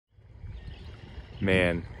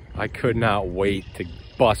Man, I could not wait to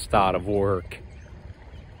bust out of work.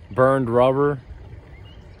 Burned rubber,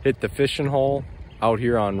 hit the fishing hole out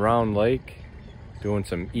here on Round Lake, doing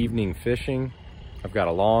some evening fishing. I've got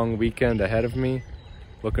a long weekend ahead of me.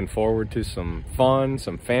 Looking forward to some fun,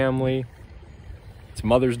 some family. It's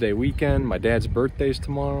Mother's Day weekend. My dad's birthday's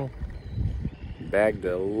tomorrow. Bagged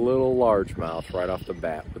a little largemouth right off the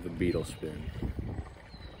bat with a beetle spin.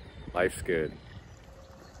 Life's good.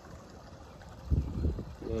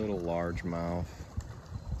 Little largemouth.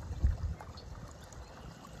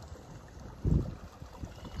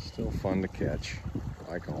 Still fun to catch,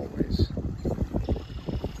 like always.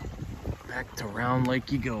 Back to Round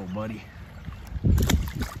Lake you go, buddy.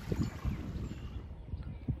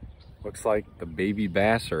 Looks like the baby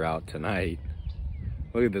bass are out tonight.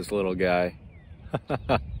 Look at this little guy.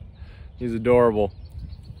 He's adorable.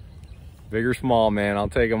 Big or small, man, I'll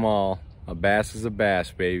take them all. A bass is a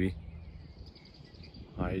bass, baby.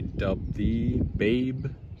 I dubbed the babe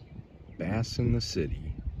bass in the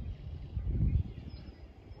city.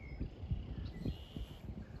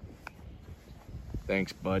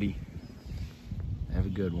 Thanks, buddy. Have a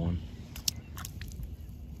good one.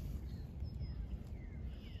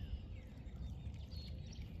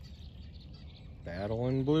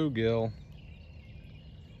 Battling bluegill.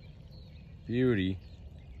 Beauty.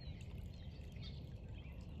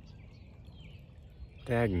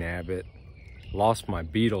 Dagnabbit. Lost my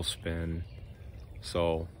beetle spin,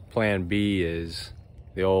 so plan B is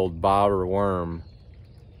the old bobber worm.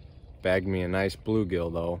 Bagged me a nice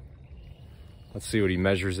bluegill though. Let's see what he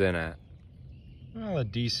measures in at. Well, a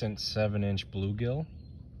decent 7-inch bluegill.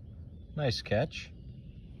 Nice catch.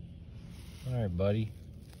 All right, buddy.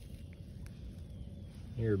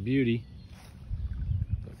 You're a beauty.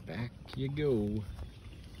 But back you go.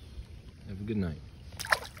 Have a good night.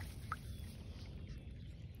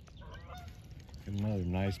 Another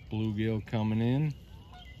nice bluegill coming in.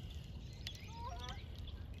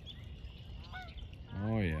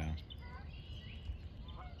 Oh yeah.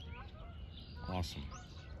 Awesome.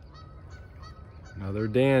 Another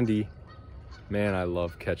dandy. Man, I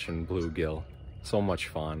love catching bluegill. So much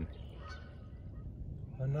fun.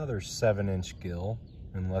 Another 7-inch gill,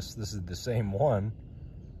 unless this is the same one.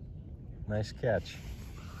 Nice catch.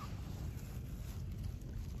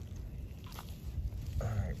 All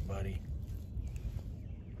right, buddy.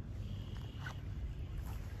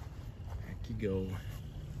 You go.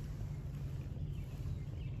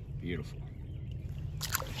 Beautiful.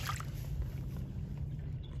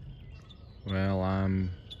 Well,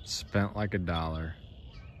 I'm spent like $1.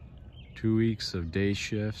 2 weeks of day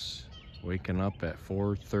shifts, waking up at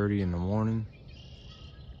 4:30 in the morning.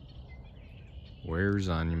 Wears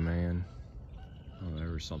on you, man. Oh,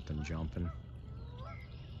 there was something jumping.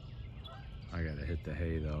 I gotta hit the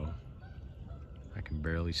hay though. I can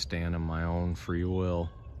barely stand on my own free will.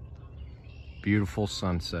 Beautiful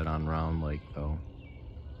sunset on Round Lake though.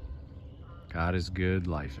 God is good,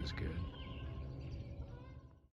 life is good.